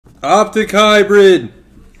Optic hybrid.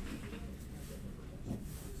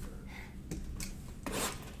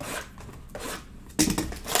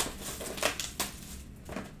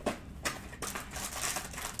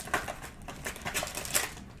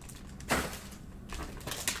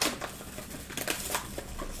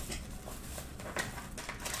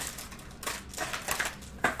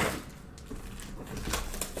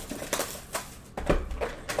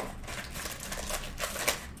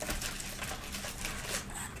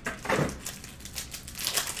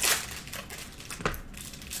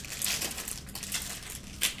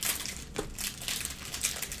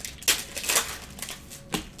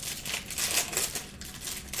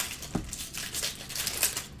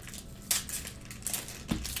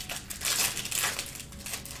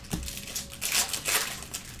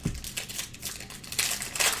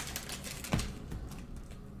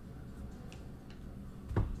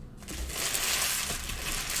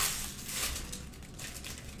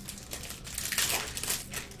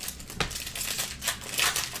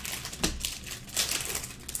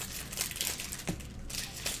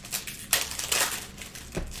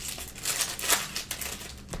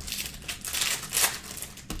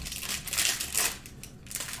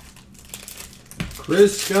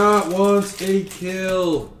 Chris Scott wants a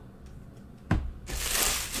kill.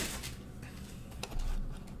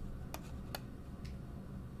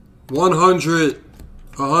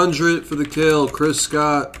 $100 for the kill. Chris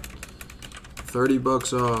Scott,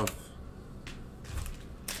 $30 off.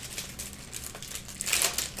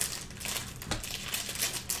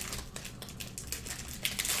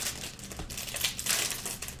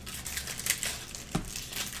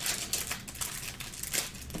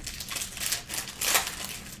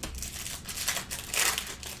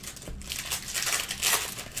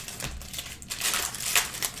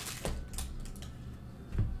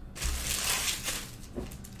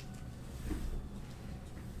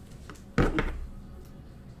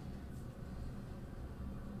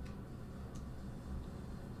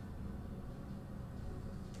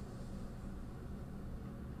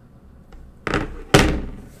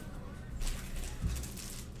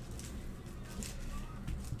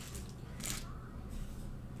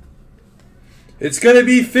 It's going to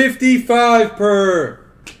be 55 per.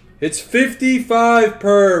 It's 55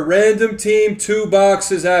 per. Random team, 2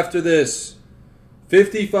 boxes after this.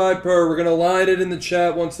 55 per. We're going to line it in the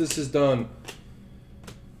chat once this is done.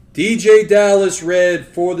 DJ Dallas red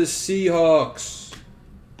for the Seahawks.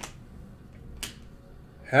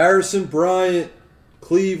 Harrison Bryant,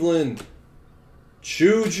 Cleveland.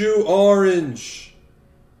 Juju orange.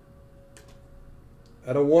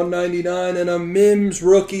 At a 199 and a Mims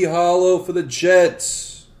rookie hollow for the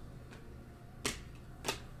Jets.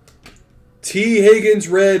 T. Higgins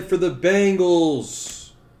red for the Bengals.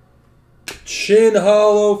 Chin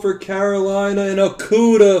hollow for Carolina and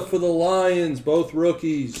Okuda for the Lions, both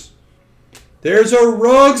rookies. There's a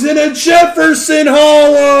Ruggs and a Jefferson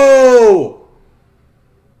hollow.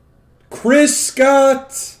 Chris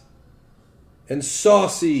Scott and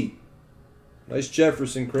Saucy. Nice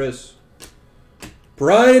Jefferson, Chris.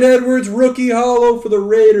 Brian Edwards, rookie hollow for the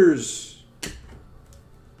Raiders.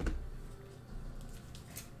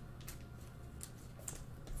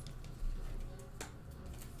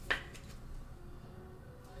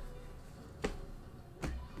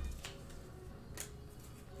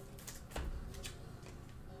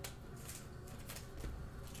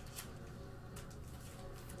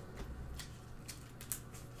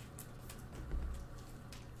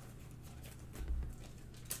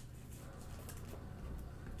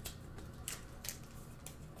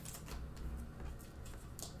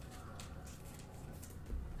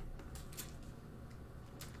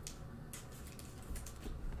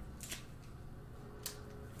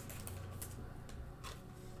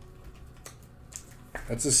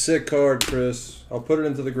 That's a sick card, Chris. I'll put it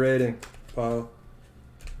into the grading pile.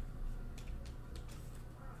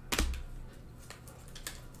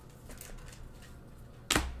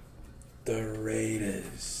 The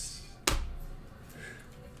Raiders.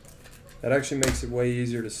 That actually makes it way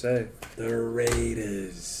easier to say. The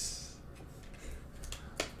Raiders.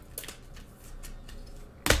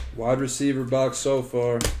 Wide receiver box so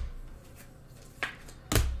far.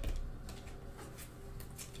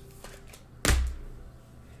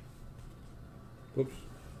 Whoops.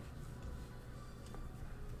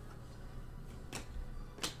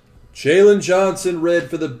 Jalen Johnson red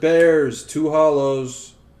for the Bears, 2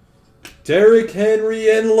 hollows. Derrick Henry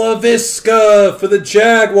and LaVisca for the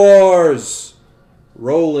Jaguars.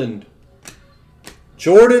 Roland.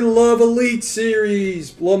 Jordan Love Elite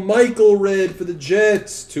Series, LaMichael red for the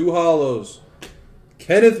Jets, 2 hollows.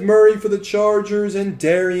 Kenneth Murray for the Chargers and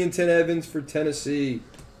Darrington Evans for Tennessee.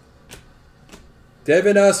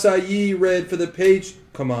 Devin Asai red for the page.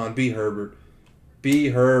 Come on, be Herbert. Be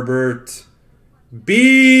Herbert.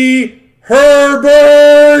 Be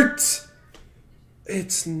Herbert!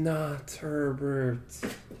 It's not Herbert.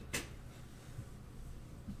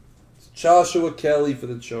 It's Joshua Kelly for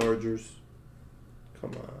the Chargers.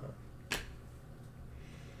 Come on.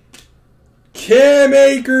 Cam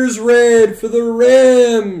Akers red for the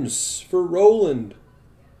Rams for Roland.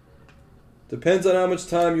 Depends on how much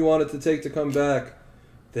time you want it to take to come back.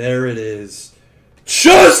 There it is.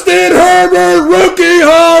 Justin Herbert rookie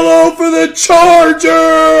hollow for the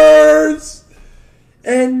Chargers!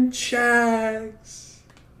 And Jags.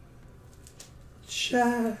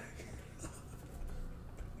 Jags.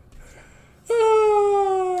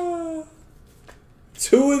 Ah.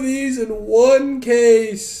 2 of these in 1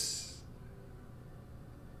 case.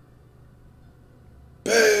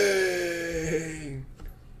 Bang!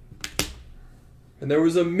 And there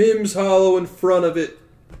was a Mims hollow in front of it.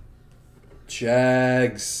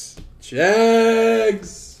 Jags.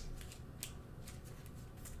 Jags.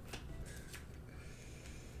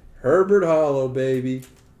 Herbert hollow, baby.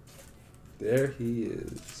 There he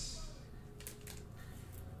is.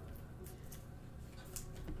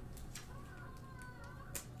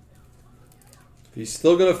 He's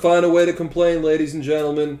still going to find a way to complain, ladies and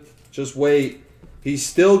gentlemen. Just wait. He's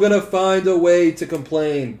still going to find a way to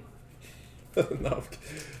complain. No,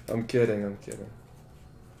 I'm kidding. I'm kidding.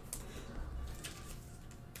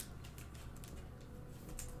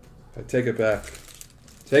 I take it back.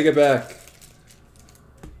 Take it back.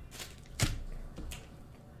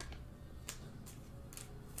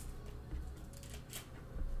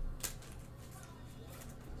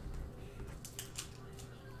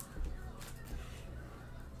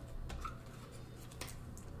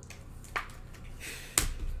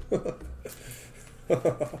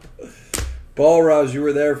 Balraj, you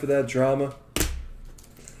were there for that drama.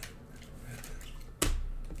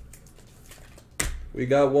 We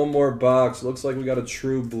got one more box. Looks like we got a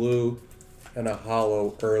true blue and a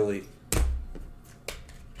hollow early.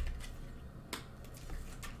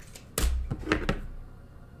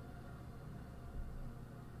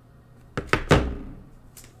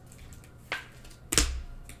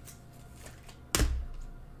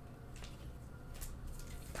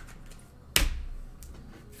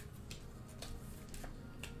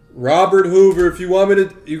 Robert Hoover, if you want me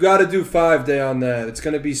to, you got to do 5-day on that. It's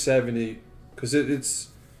going to be 70 because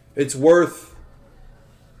it's worth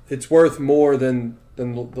more than the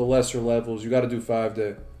lesser levels. You got to do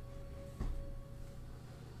 5-day.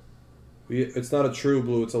 It's not a true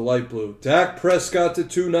blue, it's a light blue. Dak Prescott to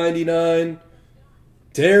 299.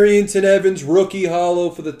 Darrington Evans rookie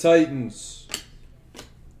hollow for the Titans.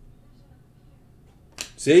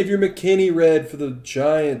 Xavier McKinney red for the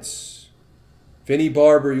Giants. Vinny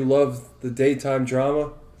Barber, you love the daytime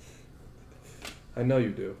drama? I know you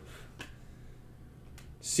do.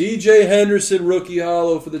 C.J. Henderson, rookie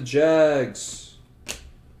hollow for the Jags.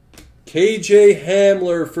 K.J.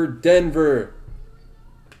 Hamler for Denver.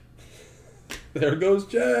 There goes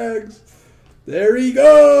Jags. There he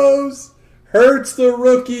goes. Hurts the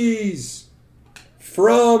rookies.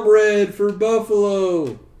 From red for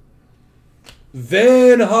Buffalo.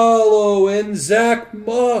 Van hollow and Zach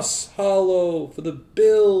Moss hollow for the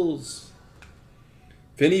Bills.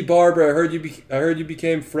 Vinny Barber, I heard you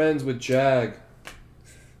became friends with Jag.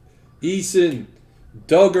 Eason,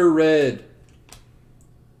 Duggar red.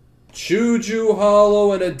 Juju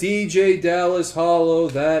hollow and a DJ Dallas hollow.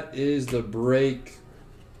 That is the break.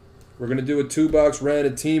 We're going to do a 2-box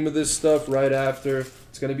random team of this stuff right after.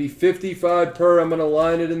 It's going to be 55 per. I'm going to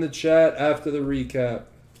line it in the chat after the recap.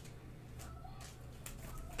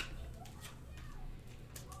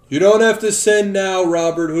 You don't have to send now,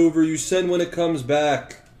 Robert Hoover. You send when it comes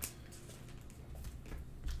back.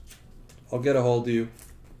 I'll get a hold of you.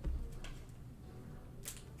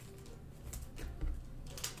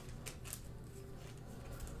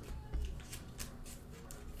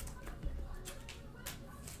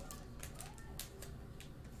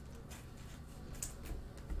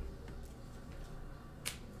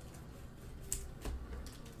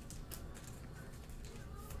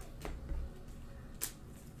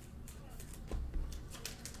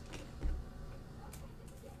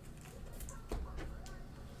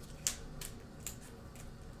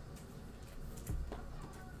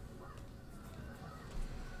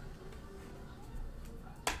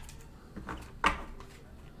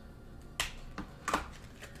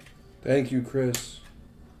 Thank you, Chris.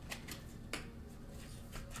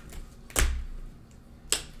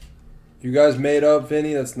 You guys made up,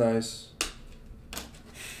 Vinny? That's nice.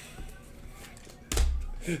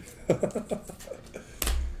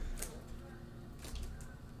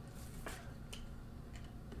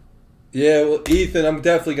 Yeah, well, Ethan, I'm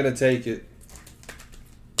definitely going to take it.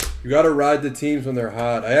 You got to ride the teams when they're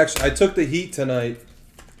hot. I took the Heat tonight.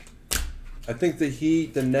 I think the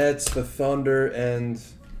Heat, the Nets, the Thunder, and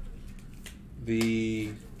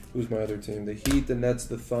the... Who's my other team? The Heat, the Nets,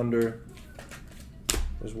 the Thunder.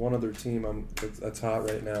 There's one other team that's hot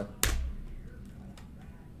right now.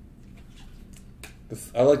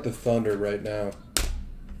 I like the Thunder right now.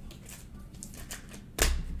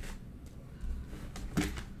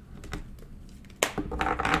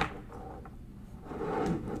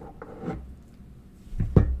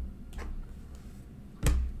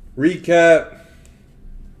 Recap.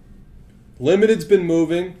 Limited's been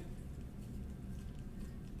moving.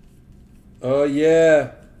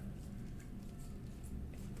 Yeah.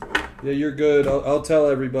 Yeah, you're good. I'll tell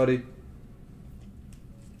everybody.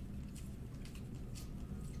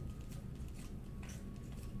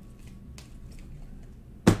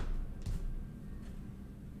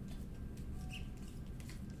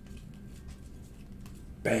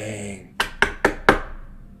 Bang.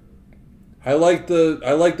 I like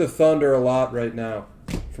the Thunder a lot right now,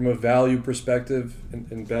 from a value perspective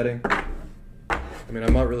in betting. I mean,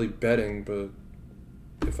 I'm not really betting, but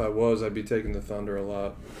if I was, I'd be taking the Thunder a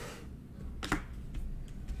lot.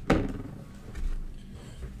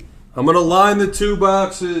 I'm gonna line the two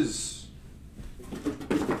boxes.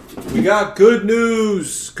 We got good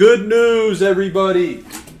news. Good news, everybody.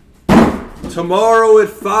 Tomorrow at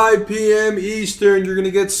 5 p.m. Eastern, you're gonna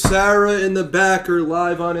get Sarah in the backer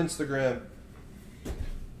live on Instagram.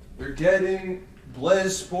 You're getting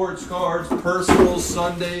Blez Sports Cards personal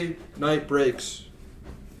Sunday night breaks.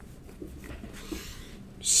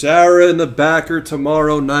 Sarah in the backer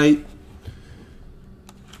tomorrow night.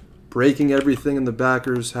 Breaking everything in the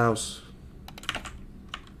backer's house.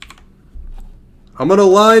 I'm going to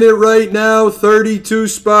line it right now. 32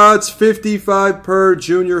 spots, 55 per.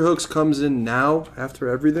 Junior Hooks comes in now after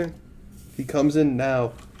everything. He comes in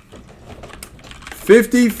now.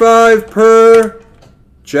 55 per.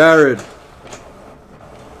 Jared.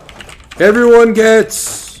 Everyone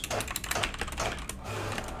gets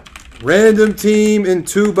random team in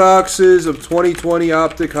 2 boxes of 2020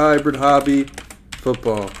 Optic Hybrid Hobby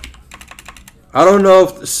Football. I don't know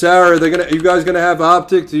if Sarah, you guys gonna have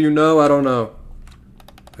Optic? Do you know? I don't know.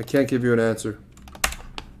 I can't give you an answer.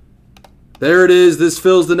 There it is. This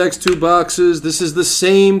fills the next 2 boxes. This is the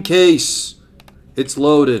same case. It's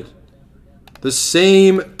loaded. The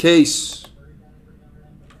same case.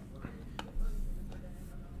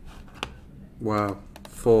 Wow.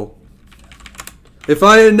 Full. If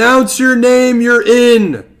I announce your name, you're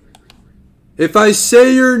in. If I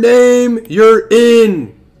say your name, you're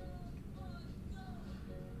in.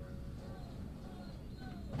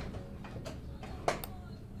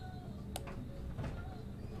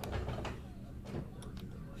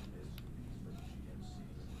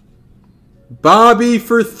 Bobby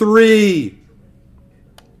for 3.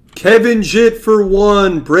 Kevin Jitt for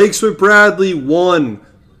 1. Breaks with Bradley 1.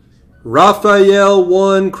 Raphael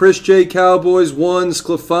 1. Chris J. Cowboys 1.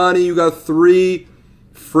 Sclafani, you got 3.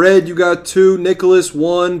 Fred, you got 2. Nicholas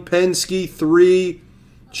 1. Penske 3.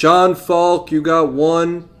 John Falk, you got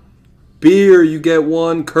 1. Beer, you get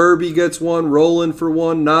 1. Kirby gets 1. Roland for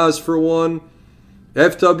 1. Nas for 1.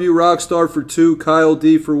 FW Rockstar for 2. Kyle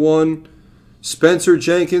D for 1. Spencer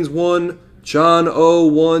Jenkins 1. John O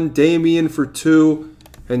 1. Damian for 2.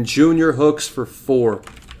 And Junior Hooks for 4.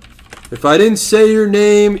 If I didn't say your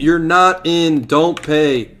name, you're not in. Don't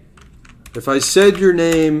pay. If I said your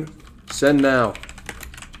name, send now.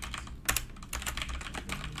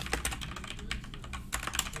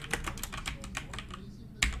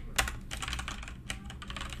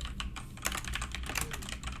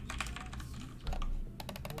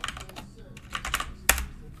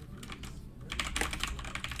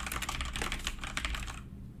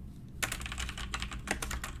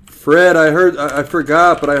 Fred, I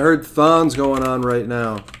forgot, but I heard Thon's going on right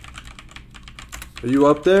now. Are you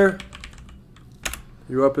up there?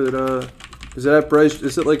 You up at, is it at Bryce?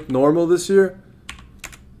 Is it like normal this year?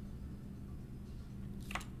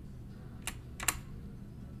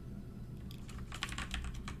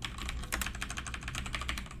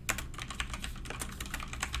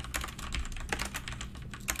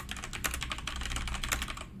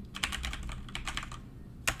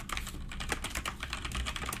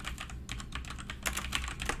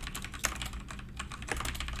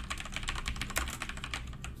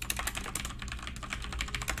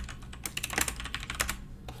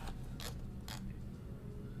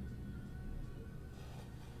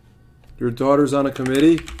 Your daughter's on a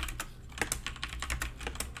committee?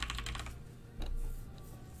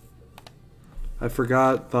 I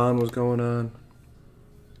forgot Thon was going on.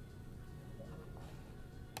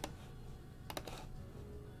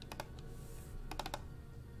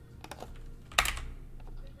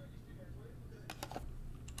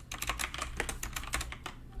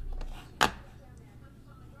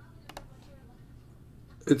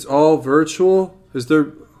 It's all virtual? Is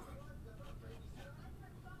there...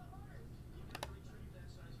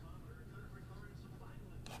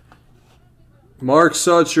 Mark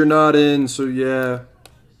Such, you're not in, so yeah.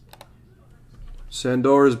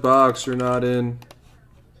 Sandora's box, you're not in.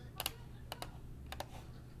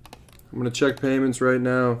 I'm going to check payments right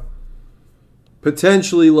now.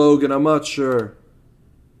 Potentially Logan, I'm not sure.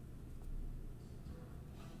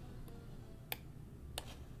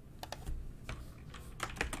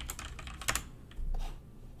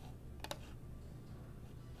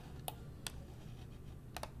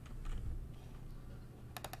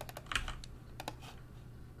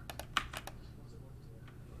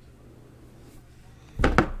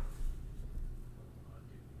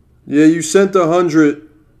 Yeah, you sent 100.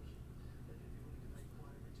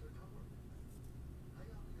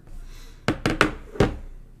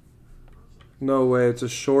 No way, it's a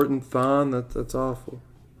shortened thon? That's awful.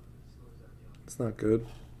 It's not good.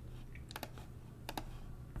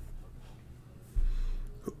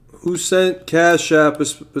 Who sent Cash App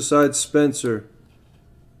besides Spencer?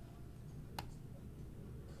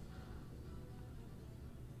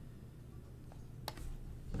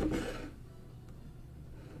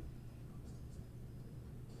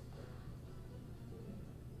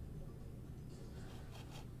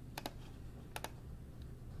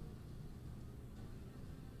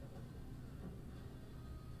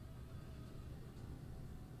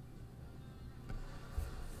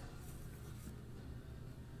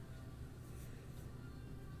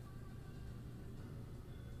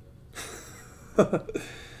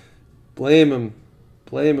 Blame him.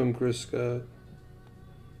 Blame him, Chris Scott.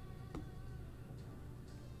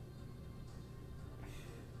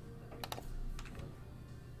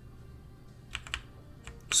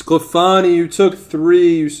 Sclafani, you took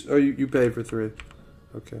 3. You paid for 3.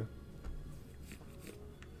 Okay.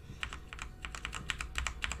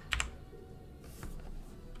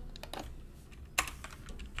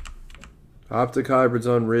 Optic Hybrid's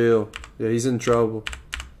unreal. Yeah, he's in trouble.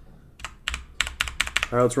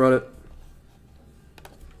 All right, let's run it.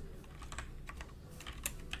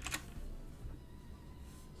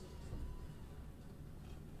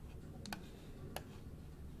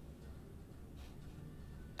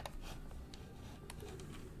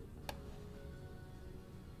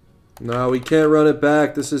 No, we can't run it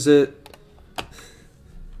back. This is it.